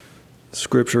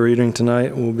Scripture reading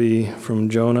tonight will be from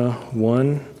Jonah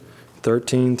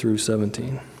 1:13 through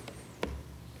 17.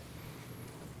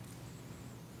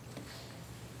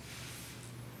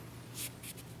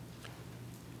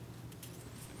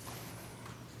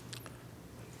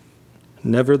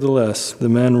 Nevertheless, the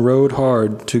men rowed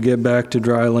hard to get back to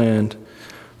dry land,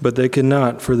 but they could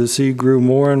not, for the sea grew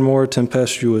more and more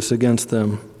tempestuous against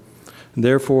them.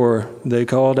 Therefore they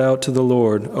called out to the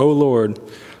Lord, "O Lord,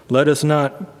 let us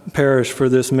not perish for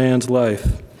this man's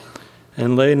life,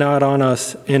 and lay not on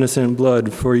us innocent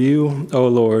blood, for you, O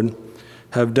Lord,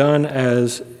 have done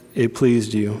as it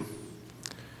pleased you."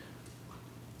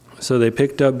 So they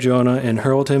picked up Jonah and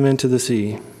hurled him into the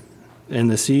sea,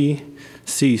 and the sea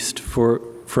ceased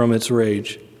from its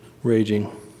raging.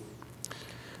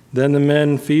 Then the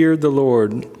men feared the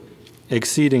Lord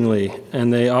exceedingly,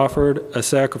 and they offered a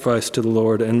sacrifice to the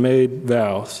Lord and made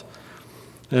vows.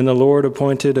 And the Lord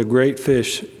appointed a great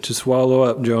fish to swallow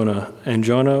up Jonah, and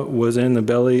Jonah was in the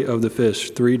belly of the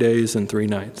fish 3 days and 3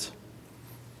 nights.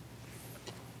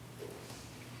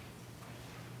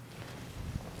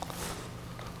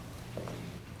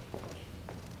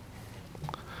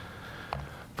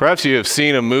 Perhaps you have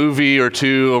seen a movie or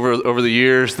two over the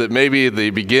years that maybe the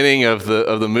beginning of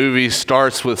the movie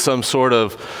starts with some sort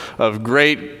of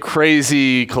great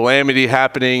crazy calamity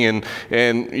happening,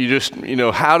 and you just,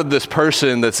 how did this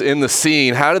person that's in the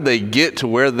scene, how did they get to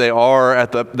where they are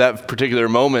at that particular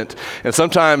moment? And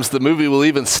sometimes the movie will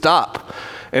even stop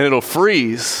and it'll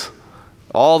freeze.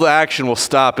 All the action will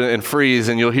stop and freeze,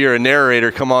 and you'll hear a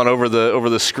narrator come on over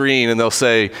the screen, and they'll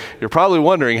say, "You're probably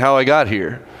wondering how I got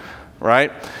here."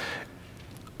 Right?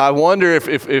 I wonder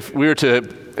if we were to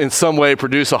in some way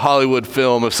produce a Hollywood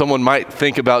film, if someone might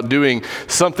think about doing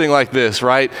something like this,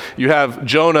 right? You have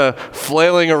Jonah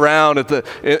flailing around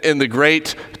in the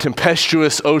great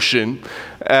tempestuous ocean,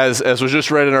 as was just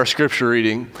read in our scripture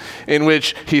reading, in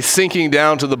which he's sinking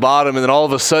down to the bottom, and then all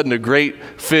of a sudden a great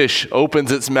fish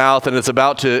opens its mouth and it's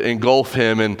about to engulf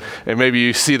him, and maybe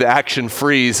you see the action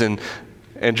freeze, and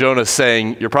Jonah's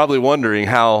saying, "You're probably wondering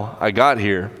how I got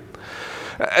here."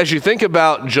 As you think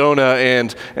about Jonah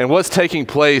and what's taking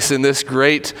place in this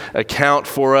great account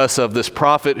for us of this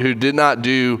prophet who did not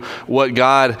do what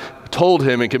God told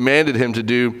him and commanded him to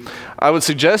do, I would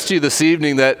suggest to you this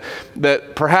evening that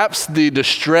perhaps the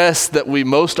distress that we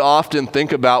most often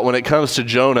think about when it comes to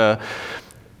Jonah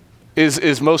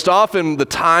is most often the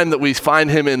time that we find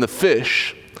him in the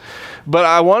fish. But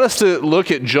I want us to look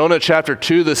at Jonah chapter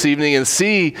 2 this evening and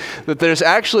see that there's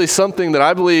actually something that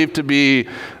I believe to be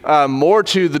more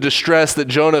to the distress that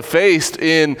Jonah faced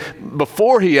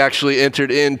before he actually entered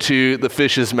into the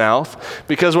fish's mouth.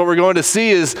 Because what we're going to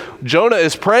see is Jonah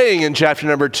is praying in chapter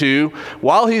number 2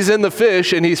 while he's in the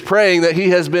fish, and he's praying that he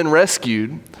has been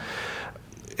rescued.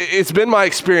 It's been my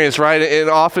experience, right, and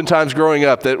oftentimes growing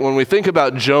up, that when we think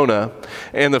about Jonah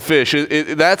and the fish,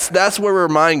 that's where our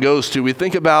mind goes to. We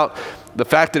think about the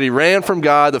fact that he ran from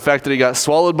God, the fact that he got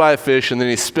swallowed by a fish, and then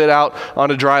he spit out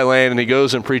onto dry land, and he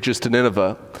goes and preaches to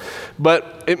Nineveh.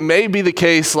 But it may be the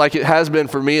case, like it has been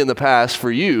for me in the past,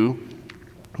 for you,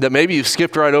 that maybe you've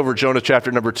skipped right over Jonah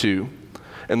chapter number 2.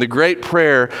 And the great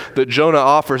prayer that Jonah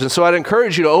offers. And so I'd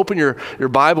encourage you to open your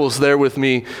Bibles there with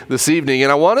me this evening.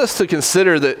 And I want us to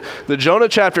consider that the Jonah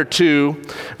chapter 2,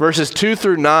 verses 2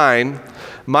 through 9,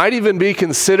 might even be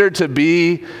considered to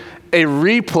be a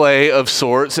replay of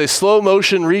sorts, a slow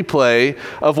motion replay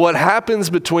of what happens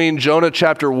between Jonah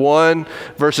chapter 1,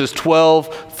 verses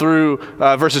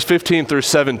 15 through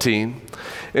 17.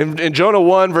 In Jonah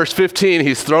 1, verse 15,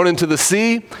 he's thrown into the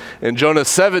sea. In Jonah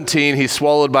 17, he's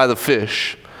swallowed by the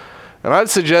fish. And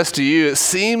I'd suggest to you, it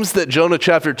seems that Jonah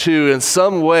chapter 2 in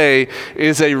some way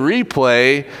is a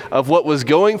replay of what was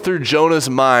going through Jonah's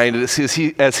mind as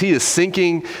he is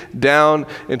sinking down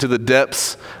into the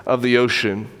depths of the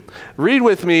ocean. Read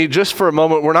with me just for a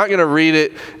moment. We're not going to read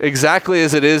it exactly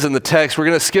as it is in the text. We're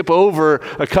going to skip over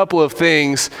a couple of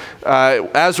things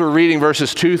as we're reading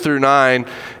verses 2 through 9,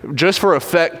 just for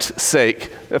effect's sake,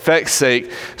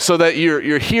 so that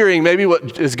you're hearing maybe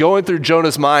what is going through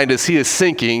Jonah's mind as he is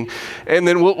sinking. And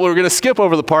then we're going to skip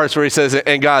over the parts where he says,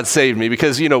 "And God saved me,"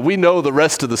 because we know the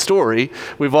rest of the story.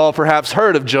 We've all perhaps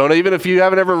heard of Jonah. Even if you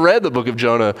haven't ever read the book of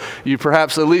Jonah, you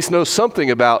perhaps at least know something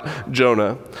about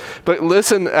Jonah. But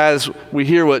listen as we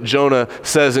hear what Jonah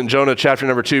says in Jonah chapter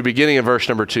number 2, beginning in verse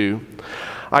number 2.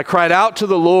 "I cried out to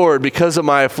the Lord because of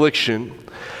my affliction.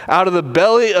 Out of the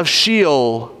belly of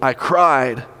Sheol I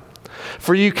cried.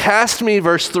 For you cast me,"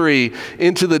 verse 3,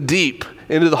 "into the deep,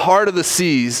 into the heart of the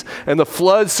seas, and the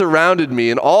floods surrounded me,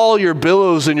 and all your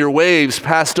billows and your waves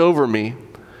passed over me.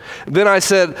 Then I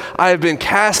said, I have been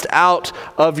cast out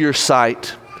of your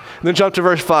sight. Then jump to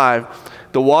verse 5.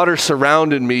 The water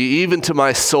surrounded me, even to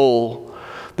my soul.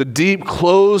 The deep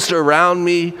closed around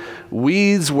me.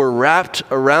 Weeds were wrapped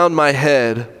around my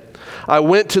head. I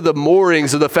went to the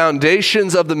moorings of the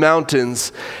foundations of the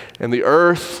mountains, and the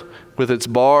earth with its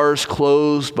bars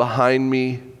closed behind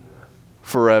me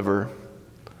forever.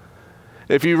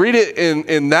 If you read it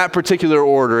in that particular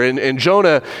order, and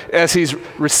Jonah, as he's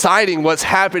reciting what's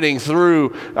happening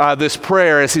through this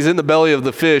prayer, as he's in the belly of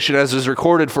the fish, and as is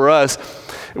recorded for us,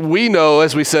 we know,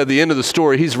 as we said, the end of the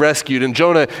story, he's rescued. And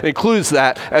Jonah includes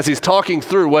that as he's talking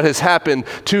through what has happened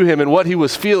to him and what he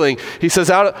was feeling. He says,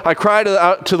 I cried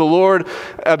out to the Lord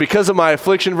because of my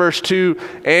affliction, verse 2,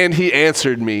 and he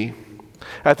answered me.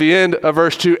 At the end of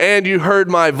verse 2, and you heard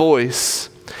my voice.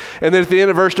 And then at the end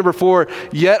of verse number 4,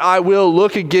 yet I will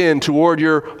look again toward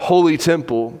your holy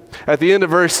temple. At the end of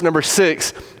verse number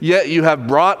 6, yet you have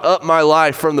brought up my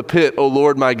life from the pit, O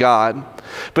Lord my God.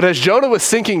 But as Jonah was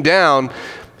sinking down,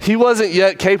 he wasn't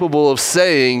yet capable of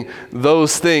saying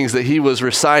those things that he was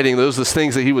reciting, those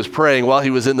things that he was praying while he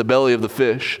was in the belly of the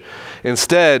fish.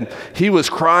 Instead, he was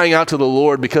crying out to the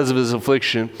Lord because of his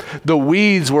affliction. The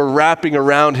weeds were wrapping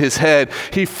around his head.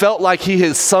 He felt like he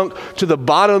had sunk to the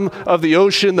bottom of the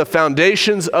ocean, the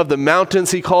foundations of the mountains,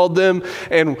 he called them,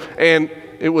 and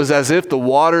it was as if the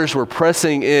waters were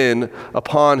pressing in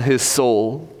upon his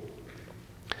soul.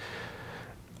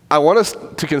 I want us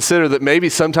to consider that maybe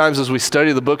sometimes as we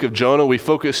study the book of Jonah, we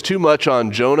focus too much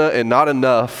on Jonah and not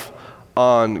enough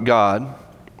on God.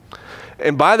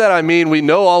 And by that I mean we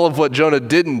know all of what Jonah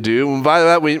didn't do. And by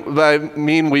that I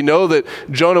mean we know that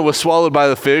Jonah was swallowed by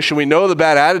the fish, and we know the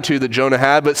bad attitude that Jonah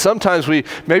had, but sometimes we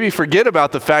maybe forget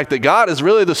about the fact that God is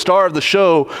really the star of the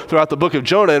show throughout the book of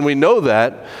Jonah, and we know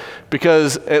that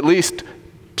because at least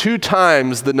 2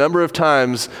 times the number of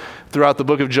times throughout the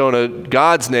book of Jonah,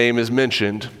 God's name is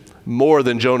mentioned more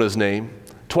than Jonah's name.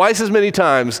 Twice as many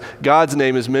times God's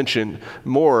name is mentioned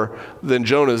more than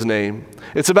Jonah's name.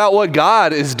 It's about what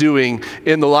God is doing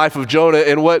in the life of Jonah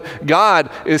and what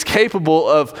God is capable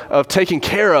of taking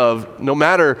care of no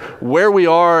matter where we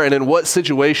are and in what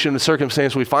situation and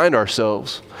circumstance we find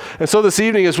ourselves. And so this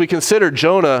evening as we consider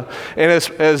Jonah, and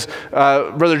as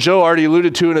Brother Joe already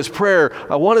alluded to in his prayer,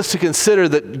 I want us to consider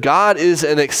that God is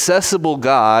an accessible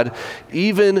God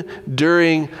even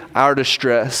during our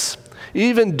distress.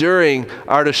 Even during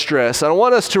our distress. I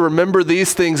want us to remember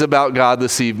these things about God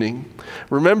this evening.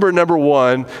 Remember, number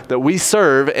 1, that we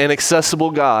serve an accessible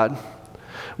God.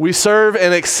 We serve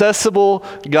an accessible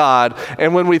God.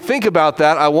 And when we think about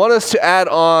that, I want us to add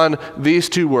on these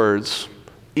 2 words,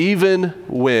 even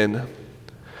when.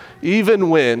 Even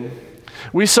when.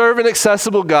 We serve an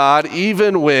accessible God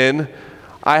even when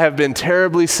I have been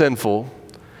terribly sinful.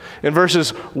 In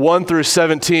verses 1 through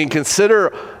 17,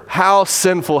 consider how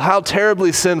sinful, how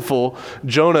terribly sinful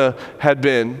Jonah had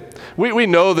been. We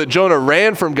know that Jonah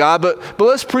ran from God, but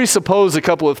let's presuppose a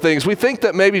couple of things. We think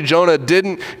that maybe Jonah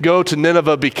didn't go to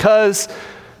Nineveh because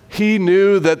he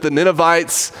knew that the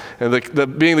Ninevites,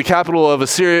 and being the capital of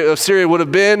Syria would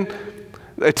have been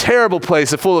a terrible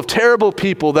place, full of terrible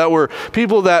people that were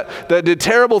people that did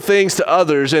terrible things to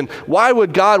others. And why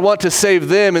would God want to save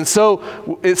them? And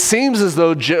so it seems as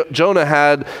though Jonah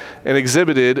had and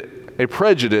exhibited a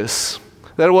prejudice.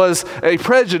 That was a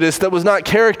prejudice that was not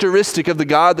characteristic of the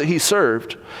God that he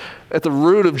served. At the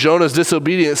root of Jonah's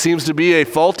disobedience seems to be a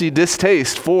faulty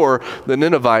distaste for the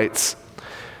Ninevites.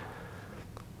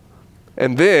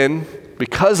 And then,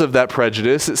 because of that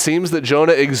prejudice, it seems that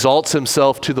Jonah exalts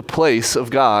himself to the place of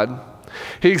God.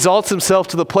 He exalts himself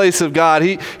to the place of God.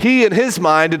 He in his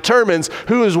mind determines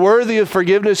who is worthy of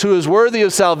forgiveness, who is worthy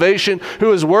of salvation,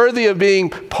 who is worthy of being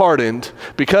pardoned.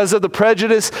 Because of the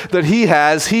prejudice that he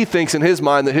has, he thinks in his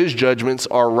mind that his judgments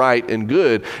are right and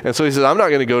good. And so he says, I'm not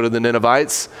going to go to the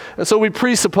Ninevites. And so we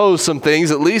presuppose some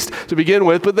things, at least to begin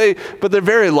with, but they're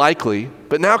very likely.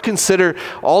 But now consider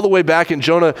all the way back in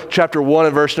Jonah chapter 1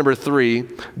 and verse number 3,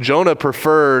 Jonah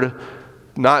preferred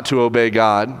not to obey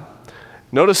God.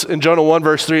 Notice in Jonah 1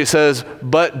 verse 3 it says,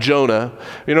 but Jonah.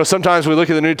 You know, sometimes we look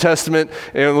at the New Testament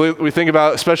and we think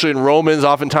about, especially in Romans,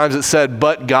 oftentimes it said,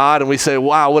 but God, and we say,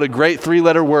 wow, what a great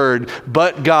 3-letter word,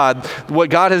 but God. What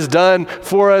God has done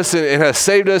for us and has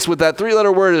saved us with that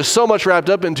 3-letter word is so much wrapped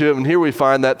up into it, and here we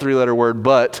find that 3-letter word,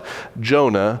 but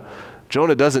Jonah.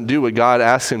 Jonah doesn't do what God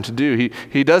asks him to do.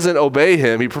 He doesn't obey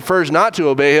him. He prefers not to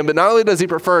obey him, but not only does he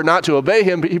prefer not to obey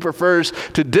him, but he prefers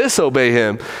to disobey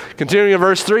him. Continuing in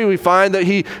verse 3, we find that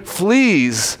he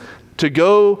flees to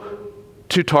go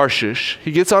to Tarshish.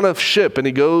 He gets on a ship and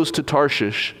he goes to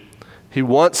Tarshish. He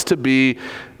wants to be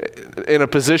in a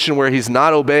position where he's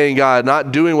not obeying God,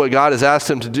 not doing what God has asked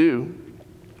him to do.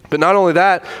 But not only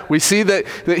that, we see that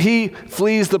he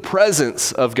flees the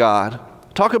presence of God.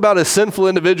 Talk about a sinful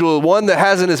individual, one that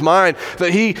has in his mind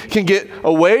that he can get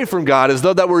away from God as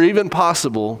though that were even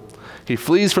possible. He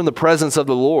flees from the presence of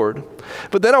the Lord.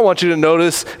 But then I want you to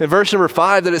notice in verse number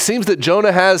 5 that it seems that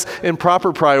Jonah has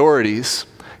improper priorities.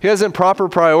 He has improper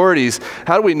priorities.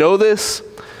 How do we know this?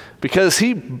 Because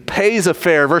he pays a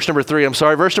fare. Verse number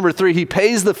 3, he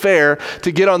pays the fare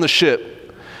to get on the ship.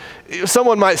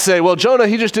 Someone might say, well, Jonah,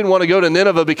 he just didn't want to go to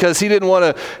Nineveh because he didn't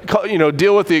want to,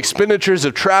 deal with the expenditures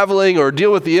of traveling or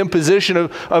deal with the imposition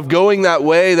of going that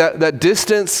way, that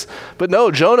distance. But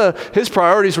no, Jonah, his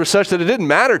priorities were such that it didn't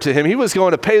matter to him. He was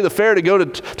going to pay the fare to go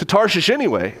to Tarshish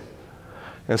anyway.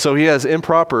 And so he has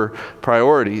improper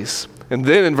priorities. And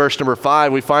then in verse number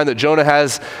 5, we find that Jonah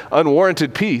has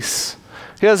unwarranted peace.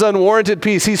 He has unwarranted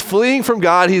peace. He's fleeing from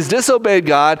God. He's disobeyed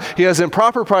God. He has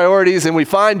improper priorities. And we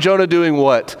find Jonah doing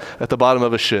what at the bottom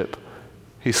of a ship?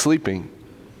 He's sleeping.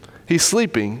 He's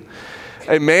sleeping.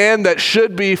 A man that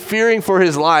should be fearing for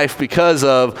his life because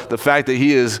of the fact that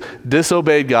he has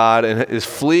disobeyed God and is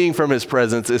fleeing from his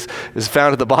presence is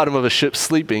found at the bottom of a ship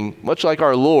sleeping, much like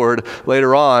our Lord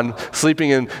later on, sleeping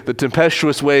in the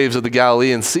tempestuous waves of the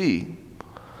Galilean Sea.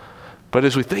 But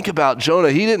as we think about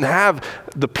Jonah, he didn't have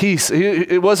the peace.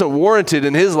 It wasn't warranted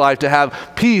in his life to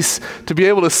have peace, to be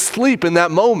able to sleep in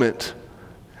that moment.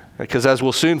 Because as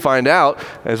we'll soon find out,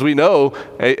 as we know,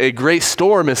 a great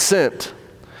storm is sent.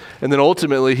 And then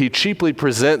ultimately, he cheaply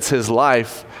presents his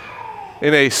life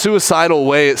in a suicidal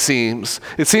way, it seems.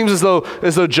 It seems as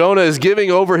though Jonah is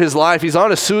giving over his life. He's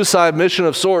on a suicide mission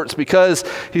of sorts because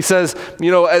he says,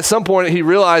 at some point he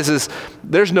realizes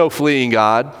there's no fleeing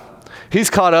God. He's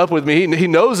caught up with me. He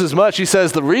knows as much. He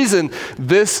says, the reason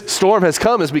this storm has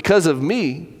come is because of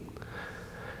me.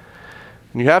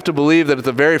 And you have to believe that at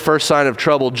the very first sign of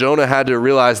trouble, Jonah had to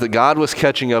realize that God was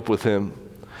catching up with him.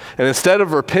 And instead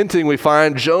of repenting, we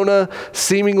find Jonah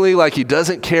seemingly like he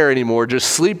doesn't care anymore, just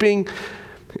sleeping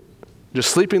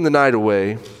the night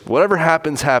away. Whatever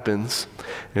happens, happens.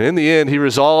 And in the end, he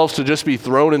resolves to just be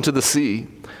thrown into the sea.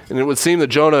 And it would seem that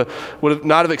Jonah would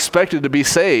not have expected to be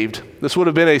saved. This would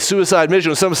have been a suicide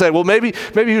mission. Some say, well, maybe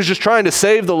he was just trying to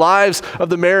save the lives of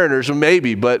the mariners, or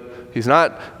maybe, but he's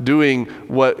not doing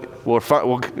what we'll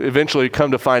eventually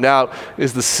come to find out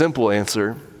is the simple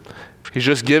answer. He's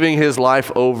just giving his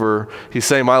life over. He's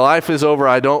saying, my life is over.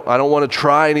 I don't want to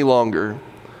try any longer.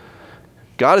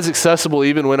 God is accessible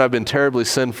even when I've been terribly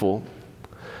sinful.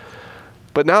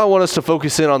 But now I want us to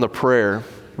focus in on the prayer.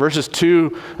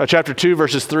 Chapter 2,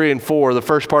 verses 3 and 4, the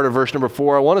first part of verse number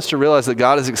 4, I want us to realize that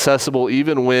God is accessible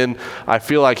even when I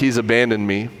feel like he's abandoned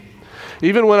me.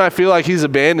 Even when I feel like he's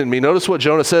abandoned me. Notice what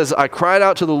Jonah says, I cried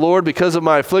out to the Lord because of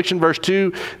my affliction, verse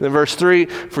 2, then verse 3,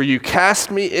 for you cast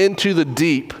me into the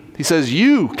deep. He says,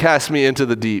 you cast me into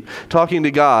the deep, talking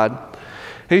to God.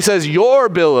 And he says, your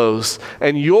billows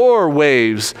and your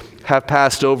waves have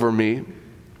passed over me.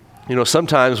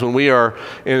 Sometimes when we are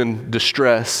in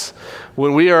distress,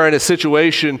 when we are in a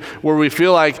situation where we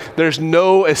feel like there's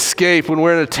no escape, when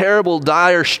we're in a terrible,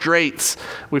 dire straits,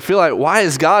 we feel like, why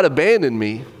has God abandoned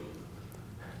me?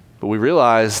 But we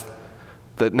realize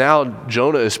that now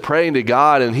Jonah is praying to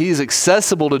God, and he's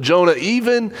accessible to Jonah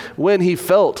even when he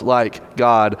felt like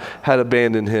God had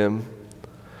abandoned him.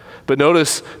 But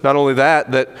notice not only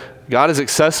that God is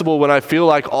accessible when I feel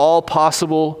like all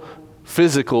possible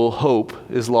physical hope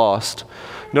is lost.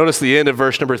 Notice the end of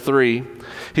verse number 3.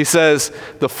 He says,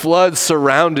 the flood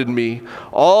surrounded me.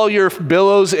 All your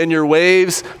billows and your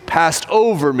waves passed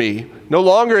over me. No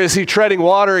longer is he treading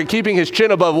water and keeping his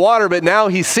chin above water, but now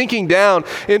he's sinking down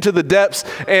into the depths,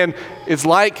 and it's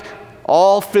like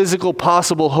all physical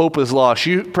possible hope is lost.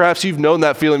 Perhaps you've known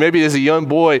that feeling. Maybe as a young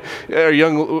boy or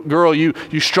young girl, you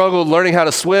struggled learning how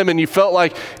to swim, and you felt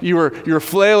like you were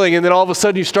flailing, and then all of a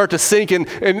sudden you start to sink, and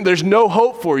there's no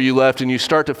hope for you left, and you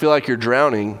start to feel like you're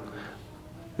drowning.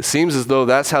 It seems as though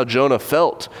that's how Jonah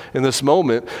felt in this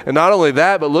moment. And not only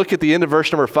that, but look at the end of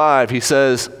verse number 5. He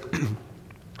says,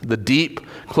 the deep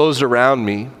closed around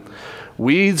me.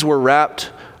 Weeds were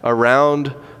wrapped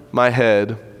around my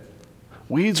head.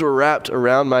 Weeds were wrapped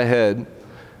around my head.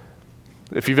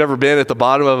 If you've ever been at the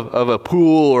bottom of a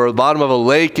pool or the bottom of a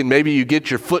lake, and maybe you get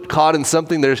your foot caught in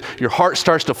something, your heart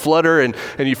starts to flutter, and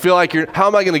you feel like how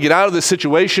am I going to get out of this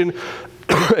situation?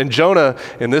 And Jonah,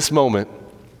 in this moment,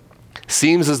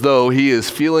 seems as though he is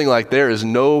feeling like there is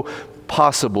no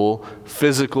possible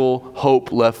physical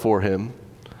hope left for him.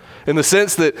 In the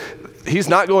sense that he's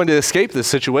not going to escape this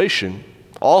situation.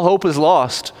 All hope is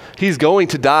lost. He's going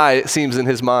to die, it seems, in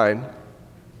his mind.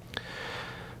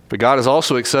 But God is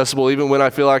also accessible even when I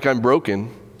feel like I'm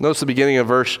broken. Notice the beginning of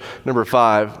verse number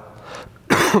 5.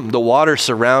 The waters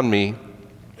surround me,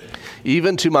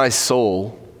 even to my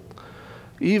soul.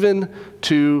 Even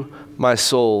to my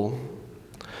soul.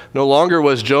 No longer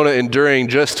was Jonah enduring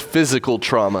just physical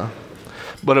trauma,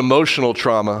 but emotional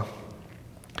trauma.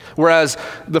 Whereas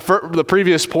the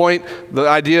previous point, the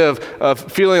idea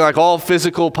of feeling like all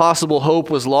physical possible hope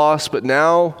was lost, but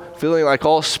now feeling like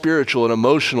all spiritual and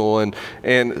emotional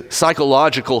and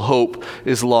psychological hope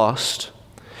is lost.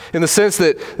 In the sense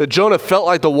that Jonah felt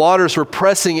like the waters were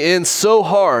pressing in so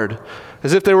hard,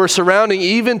 as if they were surrounding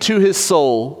even to his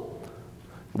soul.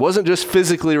 It wasn't just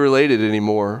physically related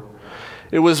anymore.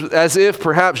 It was as if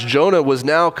perhaps Jonah was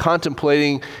now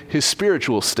contemplating his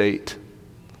spiritual state.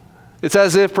 It's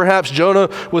as if perhaps Jonah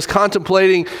was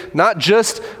contemplating not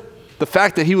just the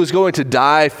fact that he was going to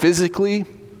die physically,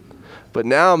 but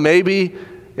now maybe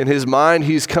in his mind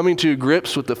he's coming to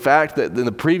grips with the fact that in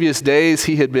the previous days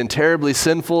he had been terribly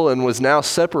sinful and was now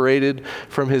separated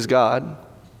from his God.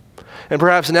 And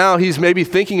perhaps now he's maybe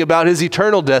thinking about his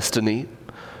eternal destiny.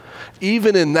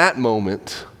 Even in that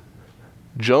moment,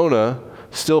 Jonah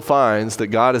still finds that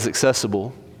God is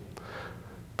accessible.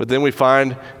 But then we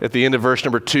find at the end of verse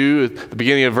number 2, at the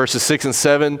beginning of verses 6 and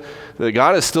 7, that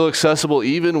God is still accessible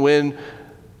even when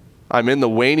I'm in the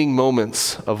waning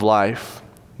moments of life.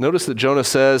 Notice that Jonah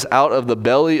says, out of the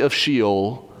belly of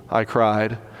Sheol I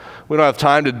cried. We don't have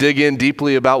time to dig in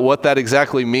deeply about what that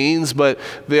exactly means, but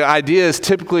the idea is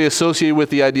typically associated with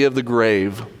the idea of the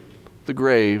grave. The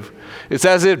grave. It's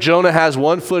as if Jonah has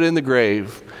one foot in the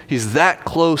grave. He's that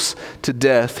close to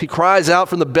death. He cries out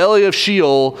from the belly of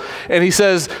Sheol, and he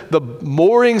says, the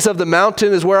moorings of the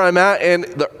mountain is where I'm at, and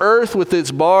the earth with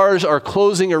its bars are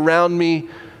closing around me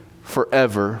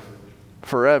forever.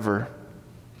 Forever.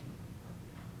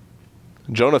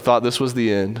 Jonah thought this was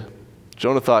the end.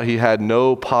 Jonah thought he had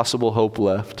no possible hope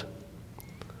left.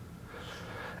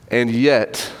 And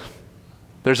yet,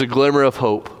 there's a glimmer of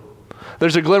hope.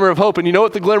 There's a glimmer of hope. And you know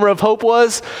what the glimmer of hope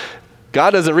was?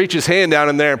 God doesn't reach his hand down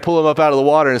in there and pull him up out of the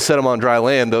water and set him on dry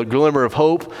land. The glimmer of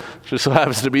hope just so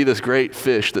happens to be this great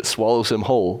fish that swallows him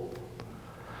whole.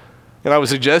 And I would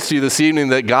suggest to you this evening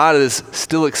that God is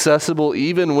still accessible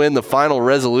even when the final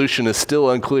resolution is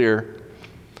still unclear.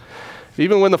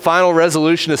 Even when the final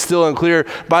resolution is still unclear.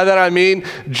 By that I mean,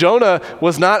 Jonah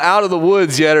was not out of the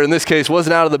woods yet, or in this case,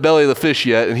 wasn't out of the belly of the fish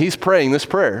yet, and he's praying this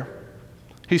prayer.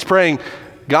 He's praying,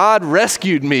 God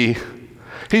rescued me.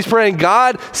 He's praying,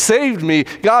 God saved me.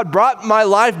 God brought my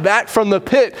life back from the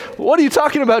pit. What are you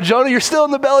talking about, Jonah? You're still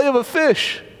in the belly of a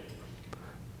fish.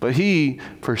 But he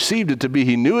perceived it to be,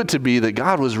 he knew it to be that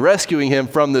God was rescuing him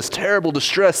from this terrible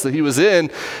distress that he was in.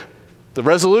 The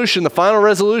resolution, the final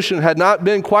resolution had not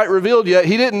been quite revealed yet.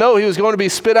 He didn't know he was going to be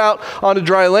spit out onto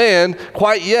dry land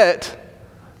quite yet.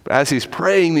 But as he's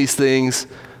praying these things,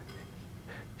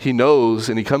 he knows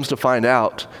and he comes to find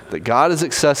out that God is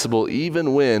accessible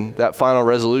even when that final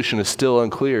resolution is still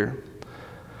unclear.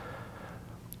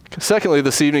 Secondly,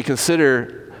 this evening,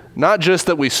 consider not just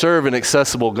that we serve an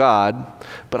accessible God,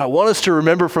 but I want us to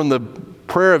remember from the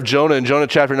prayer of Jonah in Jonah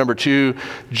chapter number 2,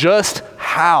 just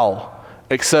how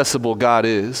accessible God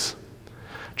is.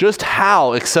 Just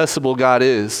how accessible God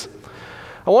is.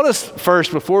 I want us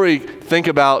first, before we think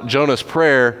about Jonah's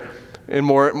prayer in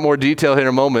more detail here in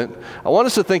a moment, I want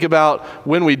us to think about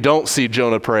when we don't see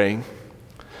Jonah praying.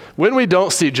 When we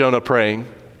don't see Jonah praying.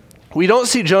 We don't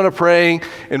see Jonah praying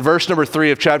in verse number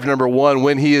 3 of chapter number 1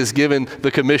 when he is given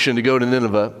the commission to go to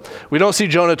Nineveh. We don't see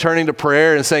Jonah turning to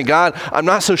prayer and saying, God, I'm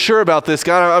not so sure about this.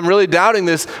 God, I'm really doubting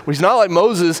this. He's not like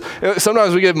Moses.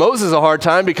 Sometimes we give Moses a hard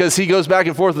time because he goes back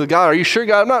and forth with God. Are you sure,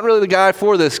 God? I'm not really the guy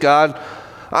for this, God.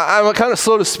 I'm kind of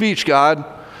slow to speech, God.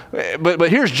 But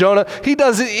here's Jonah. He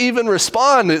doesn't even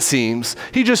respond, it seems.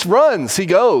 He just runs. He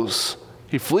goes.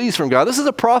 He flees from God. This is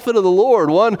a prophet of the Lord,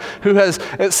 one who has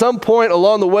at some point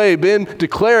along the way been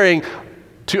declaring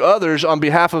to others on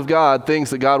behalf of God things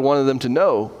that God wanted them to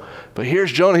know. But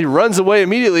here's Jonah. He runs away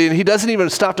immediately, and he doesn't even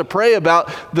stop to pray about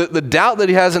the doubt that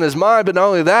he has in his mind. But not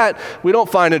only that, we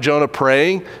don't find Jonah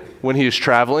praying when he is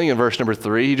traveling in verse number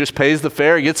 3. He just pays the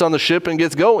fare, gets on the ship, and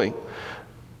gets going.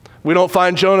 We don't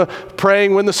find Jonah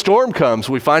praying when the storm comes.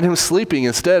 We find him sleeping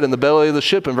instead in the belly of the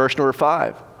ship in verse number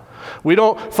 5. We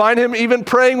don't find him even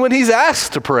praying when he's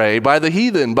asked to pray by the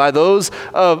heathen, by those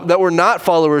that were not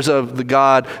followers of the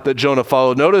God that Jonah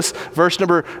followed. Notice verse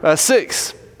number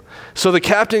 6. So the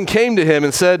captain came to him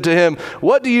and said to him,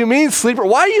 what do you mean, sleeper?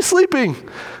 Why are you sleeping?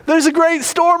 There's a great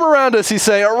storm around us, he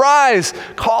say. Arise,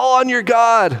 call on your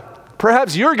God.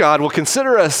 Perhaps your God will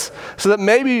consider us so that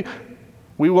maybe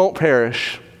we won't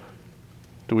perish.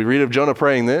 Do we read of Jonah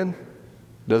praying then?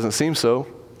 Doesn't seem so.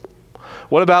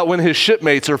 What about when his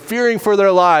shipmates are fearing for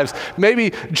their lives?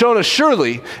 Maybe Jonah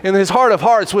surely, in his heart of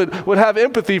hearts, would have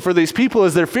empathy for these people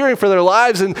as they're fearing for their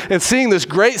lives and seeing this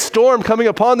great storm coming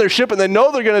upon their ship and they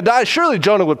know they're going to die. Surely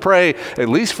Jonah would pray at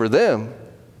least for them.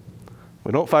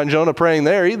 We don't find Jonah praying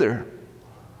there either.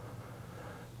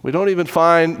 We don't even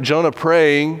find Jonah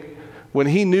praying when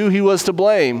he knew he was to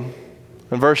blame.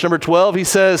 In verse number 12, he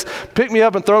says, "Pick me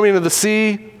up and throw me into the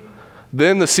sea.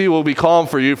 Then the sea will be calm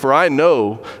for you, for I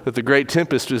know that the great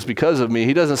tempest is because of me."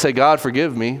 He doesn't say, "God,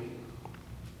 forgive me."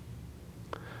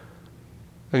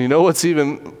 And you know what's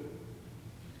even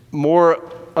more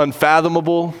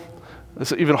unfathomable,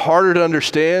 it's even harder to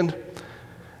understand,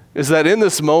 is that in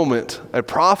this moment, a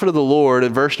prophet of the Lord,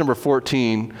 in verse number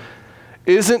 14,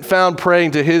 isn't found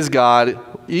praying to his God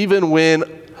even when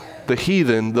the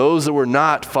heathen, those that were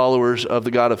not followers of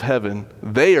the God of heaven,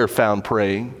 they are found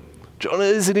praying. Jonah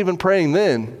isn't even praying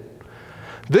then.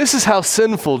 This is how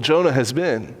sinful Jonah has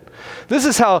been. This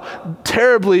is how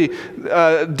terribly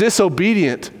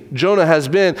disobedient Jonah has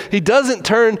been. He doesn't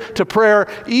turn to prayer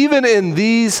even in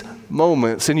these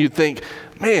moments. And you'd think,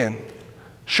 man,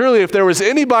 surely if there was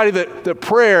anybody that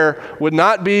prayer would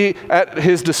not be at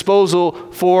his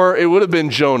disposal for, it would have been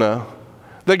Jonah.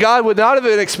 That God would not have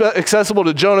been accessible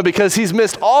to Jonah because he's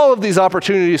missed all of these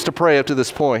opportunities to pray up to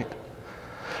this point.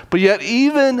 But yet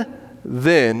even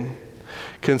then,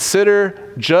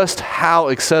 consider just how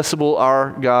accessible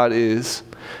our God is.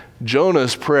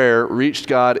 Jonah's prayer reached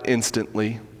God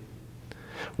instantly.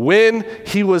 When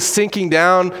he was sinking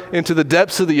down into the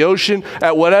depths of the ocean,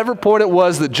 at whatever point it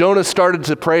was that Jonah started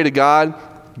to pray to God,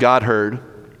 God heard.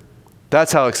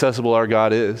 That's how accessible our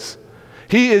God is.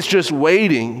 He is just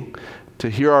waiting to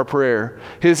hear our prayer.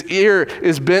 His ear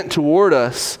is bent toward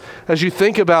us. As you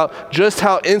think about just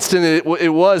how instant it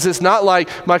was, it's not like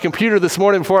my computer this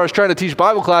morning before I was trying to teach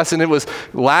Bible class and it was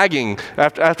lagging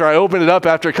after I opened it up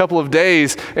after a couple of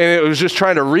days and it was just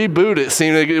trying to reboot. It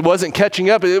seemed like it wasn't catching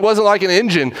up. It wasn't like an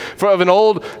engine of an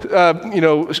old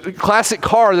classic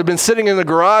car that had been sitting in the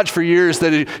garage for years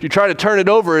that you try to turn it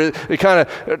over, it kind of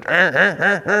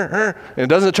and it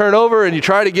doesn't turn over, and you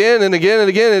try it again and again and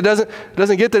again, and it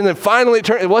doesn't get there, and then finally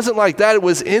it wasn't like that. It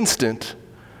was instant.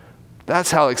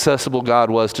 That's how accessible God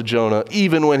was to Jonah,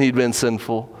 even when he'd been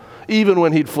sinful, even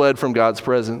when he'd fled from God's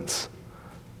presence.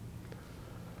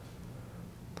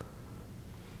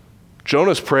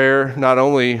 Jonah's prayer not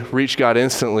only reached God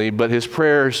instantly, but his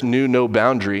prayers knew no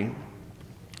boundary.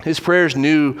 His prayers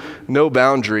knew no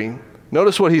boundary.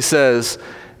 Notice what he says,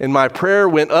 "And my prayer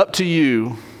went up to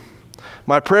you."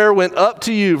 My prayer went up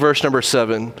to you, verse number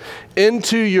 7,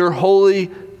 "into your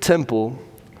holy temple."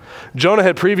 Jonah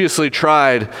had previously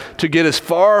tried to get as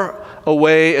far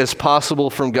away as possible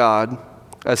from God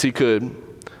as he could.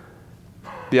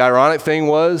 The ironic thing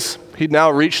was, he'd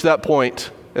now reached that point,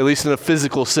 at least in a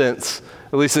physical sense,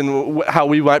 at least in how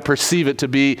we might perceive it to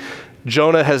be.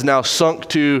 Jonah has now sunk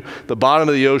to the bottom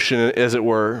of the ocean, as it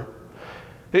were.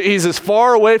 He's as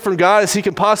far away from God as he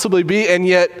can possibly be, and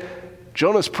yet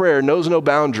Jonah's prayer knows no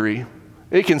boundary.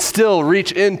 It can still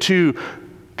reach into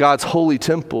God's holy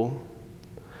temple.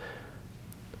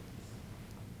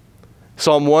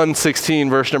 Psalm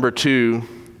 116, verse number 2,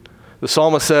 the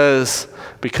psalmist says,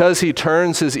 "Because he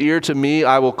turns his ear to me,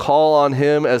 I will call on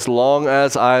him as long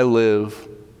as I live."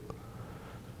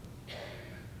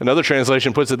 Another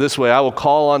translation puts it this way, "I will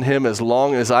call on him as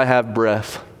long as I have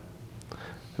breath."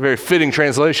 A very fitting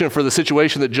translation for the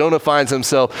situation that Jonah finds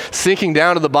himself, sinking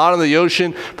down to the bottom of the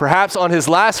ocean, perhaps on his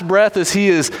last breath as he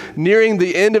is nearing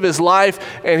the end of his life,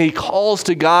 and he calls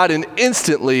to God, and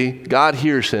instantly God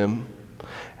hears him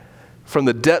from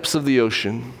the depths of the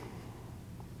ocean.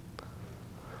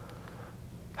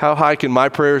 How high can my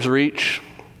prayers reach?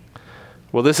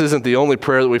 Well, this isn't the only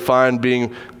prayer that we find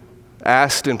being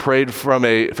asked and prayed from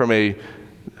a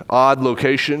odd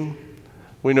location.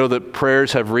 We know that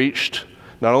prayers have reached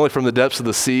not only from the depths of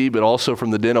the sea, but also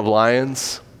from the den of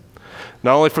lions.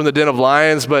 Not only from the den of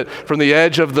lions, but from the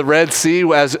edge of the Red Sea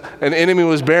as an enemy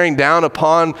was bearing down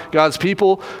upon God's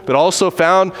people, but also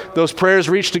found those prayers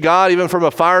reached to God even from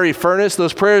a fiery furnace.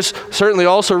 Those prayers certainly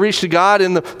also reached to God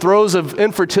in the throes of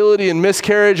infertility and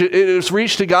miscarriage. It has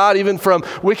reached to God even from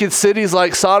wicked cities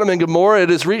like Sodom and Gomorrah. It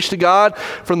has reached to God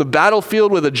from the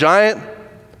battlefield with a giant.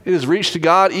 It has reached to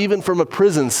God even from a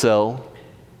prison cell.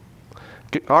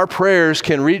 Our prayers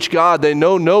can reach God. They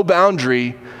know no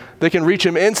boundary. They can reach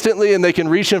him instantly, and they can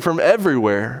reach him from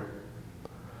everywhere.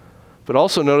 But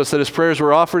also notice that his prayers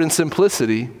were offered in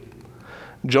simplicity.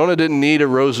 Jonah didn't need a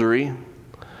rosary.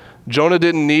 Jonah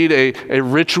didn't need a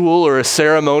ritual or a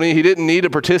ceremony. He didn't need to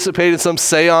participate in some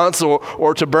seance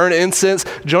or to burn incense.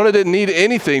 Jonah didn't need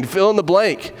anything, fill in the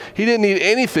blank. He didn't need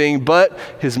anything but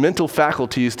his mental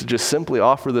faculties to just simply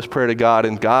offer this prayer to God,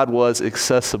 and God was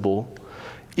accessible.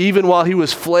 Even while he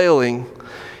was flailing,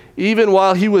 even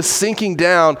while he was sinking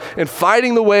down and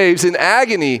fighting the waves in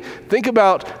agony, think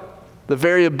about the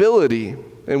variability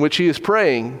in which he is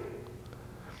praying.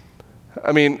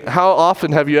 I mean, how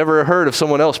often have you ever heard of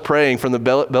someone else praying from the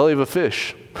belly of a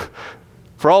fish?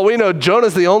 For all we know,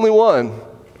 Jonah's the only one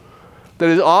that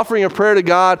is offering a prayer to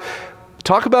God.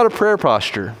 Talk about a prayer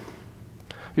posture.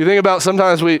 You think about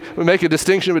sometimes we make a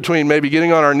distinction between maybe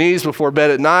getting on our knees before bed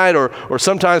at night or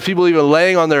sometimes people even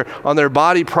laying on their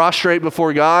body prostrate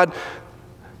before God.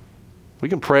 We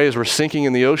can pray as we're sinking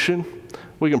in the ocean.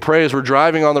 We can pray as we're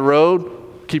driving on the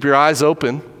road. Keep your eyes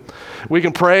open. We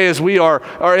can pray as we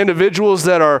are individuals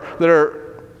that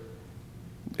are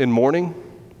in mourning,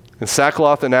 in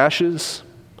sackcloth and ashes,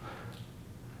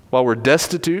 while we're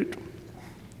destitute.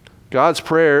 God's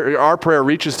prayer, our prayer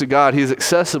reaches to God. He's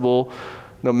accessible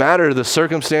no matter the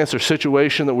circumstance or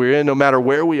situation that we're in, no matter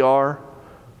where we are.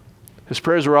 His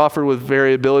prayers are offered with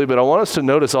variability, but I want us to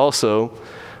notice also,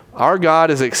 our God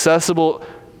is accessible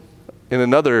in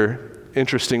another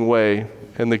interesting way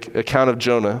in the account of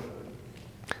Jonah.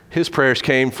 His prayers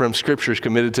came from scriptures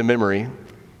committed to memory.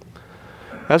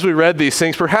 As we read these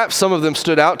things, perhaps some of them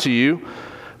stood out to you,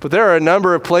 but there are a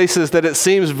number of places that it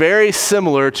seems very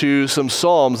similar to some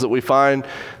Psalms that we find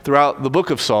throughout the book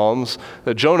of Psalms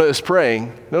that Jonah is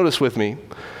praying. Notice with me.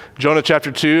 Jonah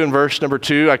chapter 2 and verse number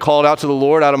 2, I called out to the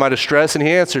Lord out of my distress, and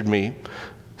he answered me.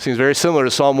 Seems very similar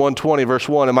to Psalm 120, verse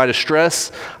 1. In my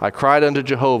distress, I cried unto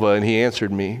Jehovah, and he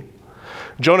answered me.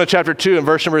 Jonah chapter 2 and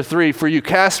verse number 3, for you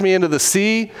cast me into the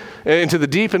sea, into the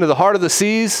deep, into the heart of the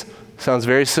seas. Sounds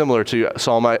very similar to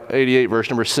Psalm 88, verse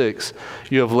number 6.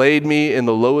 You have laid me in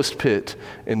the lowest pit,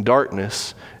 in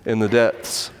darkness, in the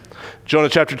depths. Jonah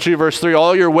chapter 2, verse 3,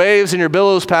 all your waves and your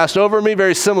billows passed over me.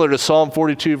 Very similar to Psalm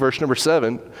 42, verse number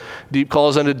 7. Deep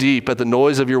calls unto deep at the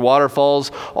noise of your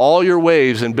waterfalls. All your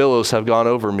waves and billows have gone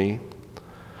over me.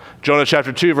 Jonah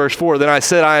chapter 2, verse 4, then I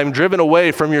said, I am driven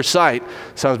away from your sight.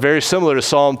 Sounds very similar to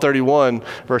Psalm 31,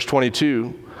 verse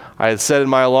 22. I had said in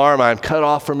my alarm, I am cut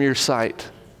off from your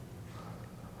sight.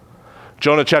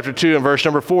 Jonah chapter 2 and verse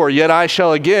number 4, yet I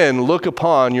shall again look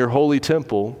upon your holy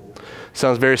temple.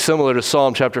 Sounds very similar to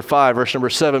Psalm chapter 5, verse number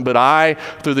 7, but I,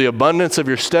 through the abundance of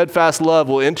your steadfast love,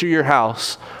 will enter your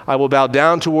house. I will bow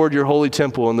down toward your holy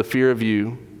temple in the fear of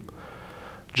you.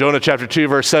 Jonah chapter 2,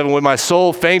 verse 7, when my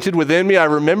soul fainted within me, I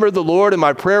remembered the Lord, and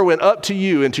my prayer went up to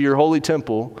you into your holy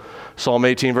temple. Psalm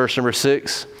 18, verse number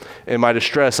 6, in my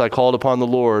distress I called upon the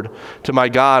Lord. To my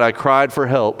God I cried for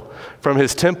help. From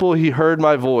his temple he heard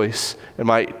my voice, and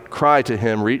my cry to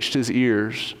him reached his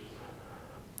ears.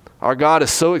 Our God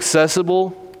is so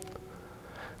accessible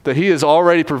that he has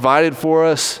already provided for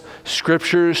us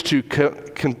scriptures to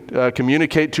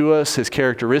communicate to us his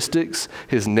characteristics,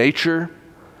 his nature.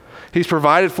 He's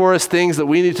provided for us things that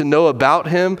we need to know about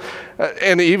him,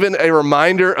 and even a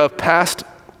reminder of past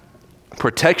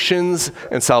protections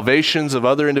and salvations of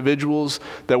other individuals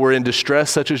that were in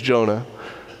distress, such as Jonah.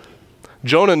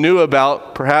 Jonah knew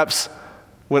about perhaps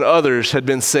when others had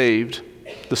been saved.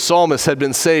 The psalmist had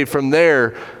been saved from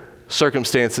their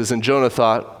circumstances, and Jonah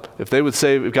thought, if God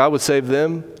would save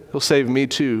them, he'll save me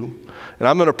too. And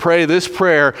I'm going to pray this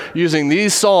prayer using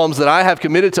these Psalms that I have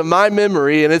committed to my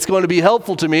memory, and it's going to be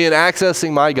helpful to me in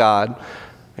accessing my God.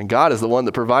 And God is the one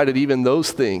that provided even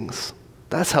those things.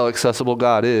 That's how accessible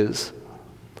God is.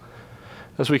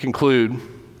 As we conclude,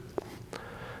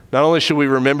 not only should we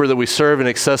remember that we serve an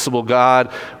accessible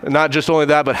God, not just only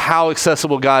that, but how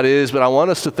accessible God is, but I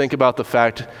want us to think about the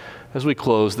fact, as we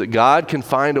close, that God can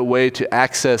find a way to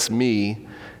access me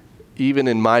even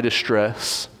in my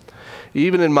distress.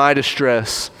 Even in my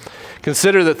distress.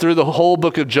 Consider that through the whole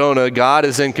book of Jonah, God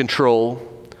is in control.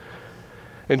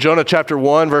 In Jonah chapter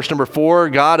 1, verse number 4,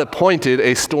 God appointed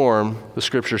a storm, the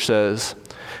scripture says.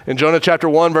 In Jonah chapter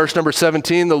 1, verse number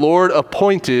 17, the Lord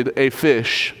appointed a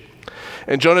fish.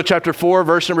 In Jonah chapter 4,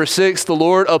 verse number 6, the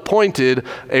Lord appointed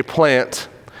a plant.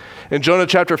 In Jonah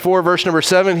chapter 4, verse number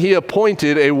 7, he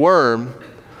appointed a worm.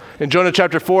 In Jonah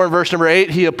chapter 4 and verse number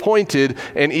 8, he appointed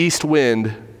an east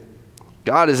wind.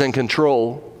 God is in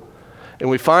control. And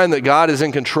we find that God is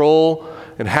in control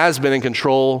and has been in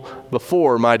control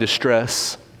before my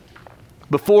distress.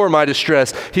 Before my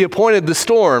distress. He appointed the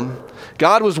storm.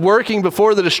 God was working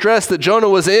before the distress that Jonah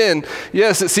was in.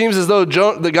 Yes, it seems as though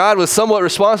the God was somewhat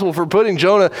responsible for putting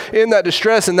Jonah in that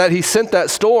distress and that he sent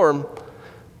that storm.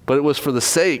 But it was for the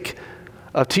sake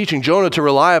of teaching Jonah to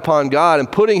rely upon God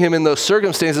and putting him in those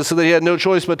circumstances so that he had no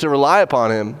choice but to rely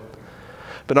upon him.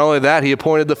 But not only that, he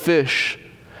appointed the fish.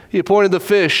 He appointed the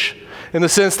fish in the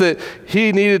sense that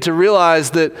he needed to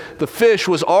realize that the fish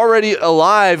was already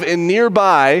alive and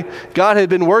nearby. God had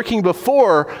been working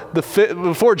before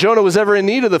Jonah was ever in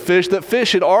need of the fish. That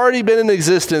fish had already been in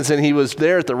existence, and he was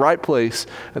there at the right place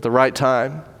at the right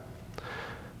time.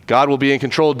 God will be in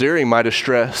control during my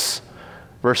distress.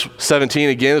 Verse 17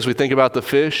 again, as we think about the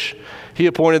fish, he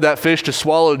appointed that fish to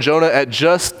swallow Jonah at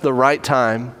just the right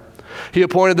time. He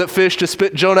appointed that fish to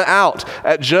spit Jonah out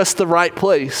at just the right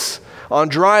place, on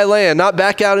dry land, not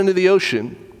back out into the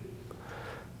ocean.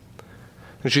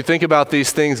 As you think about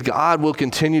these things, God will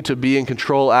continue to be in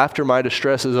control after my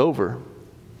distress is over.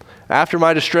 After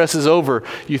my distress is over,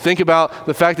 you think about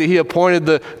the fact that he appointed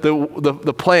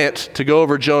the plant to go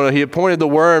over Jonah. He appointed the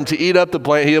worm to eat up the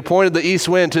plant. He appointed the east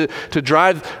wind to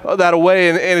drive that away.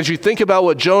 And as you think about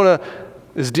what Jonah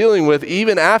is dealing with,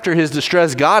 even after his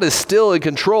distress, God is still in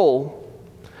control.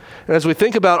 And as we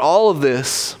think about all of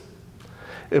this,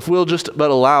 if we'll just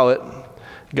but allow it,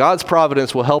 God's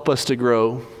providence will help us to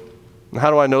grow. And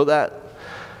how do I know that?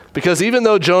 Because even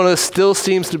though Jonah still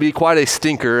seems to be quite a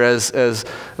stinker, as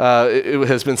it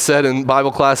has been said in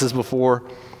Bible classes before,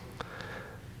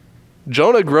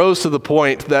 Jonah grows to the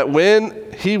point that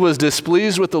when he was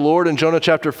displeased with the Lord in Jonah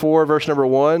chapter 4, verse number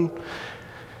 1,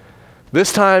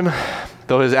 this time,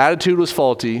 though his attitude was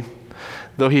faulty,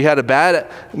 though he had a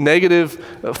bad negative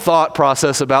thought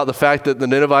process about the fact that the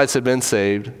Ninevites had been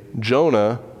saved,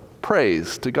 Jonah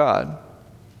prays to God.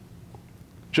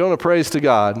 Jonah prays to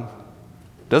God.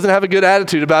 Doesn't have a good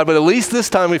attitude about it, but at least this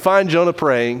time we find Jonah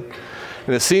praying.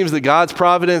 And it seems that God's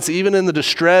providence, even in the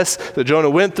distress that Jonah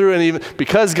went through, and even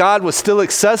because God was still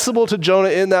accessible to Jonah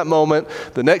in that moment,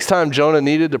 the next time Jonah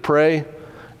needed to pray,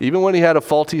 even when he had a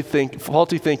faulty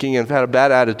thinking and had a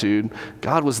bad attitude,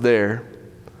 God was there.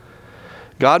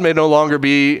 God may no longer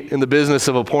be in the business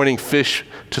of appointing fish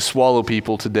to swallow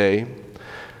people today,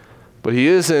 but he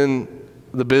is in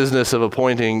the business of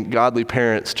appointing godly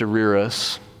parents to rear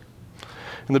us,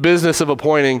 in the business of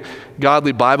appointing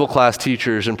godly Bible class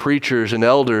teachers and preachers and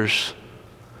elders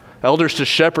to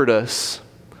shepherd us,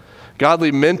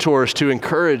 godly mentors to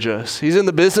encourage us. He's in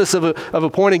the business of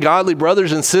appointing godly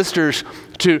brothers and sisters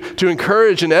to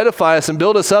encourage and edify us and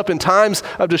build us up in times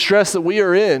of distress that we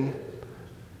are in.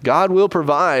 God will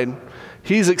provide.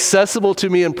 He's accessible to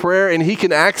me in prayer, and he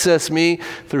can access me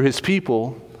through his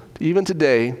people, even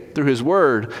today, through his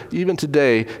word, even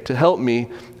today, to help me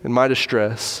in my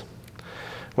distress.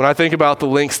 When I think about the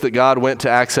lengths that God went to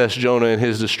access Jonah in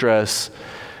his distress,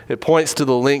 it points to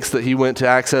the lengths that he went to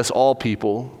access all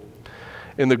people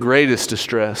in the greatest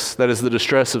distress, that is the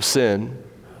distress of sin.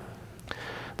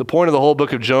 The point of the whole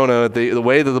book of Jonah, the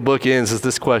way that the book ends, is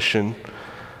this question: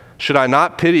 should I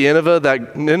not pity Nineveh,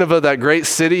 that great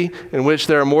city in which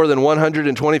there are more than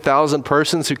 120,000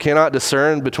 persons who cannot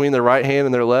discern between their right hand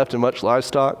and their left and much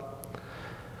livestock?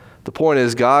 The point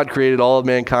is, God created all of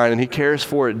mankind, and he cares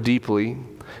for it deeply.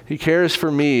 He cares for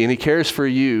me, and he cares for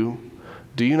you.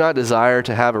 Do you not desire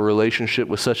to have a relationship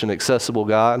with such an accessible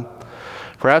God?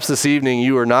 Perhaps this evening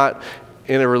you are not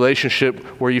in a relationship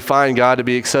where you find God to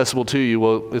be accessible to you.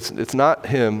 Well, it's not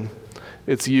him.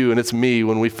 It's you and it's me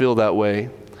when we feel that way.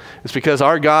 It's because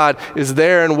our God is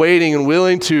there and waiting and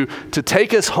willing to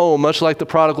take us home, much like the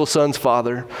prodigal son's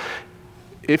father.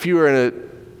 If you are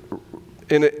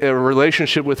in a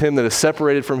relationship with him that is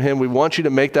separated from him, we want you to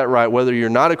make that right, whether you're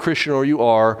not a Christian or you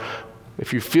are.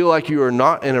 If you feel like you are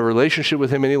not in a relationship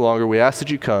with him any longer, we ask that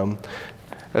you come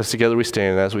as together we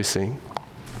stand and as we sing.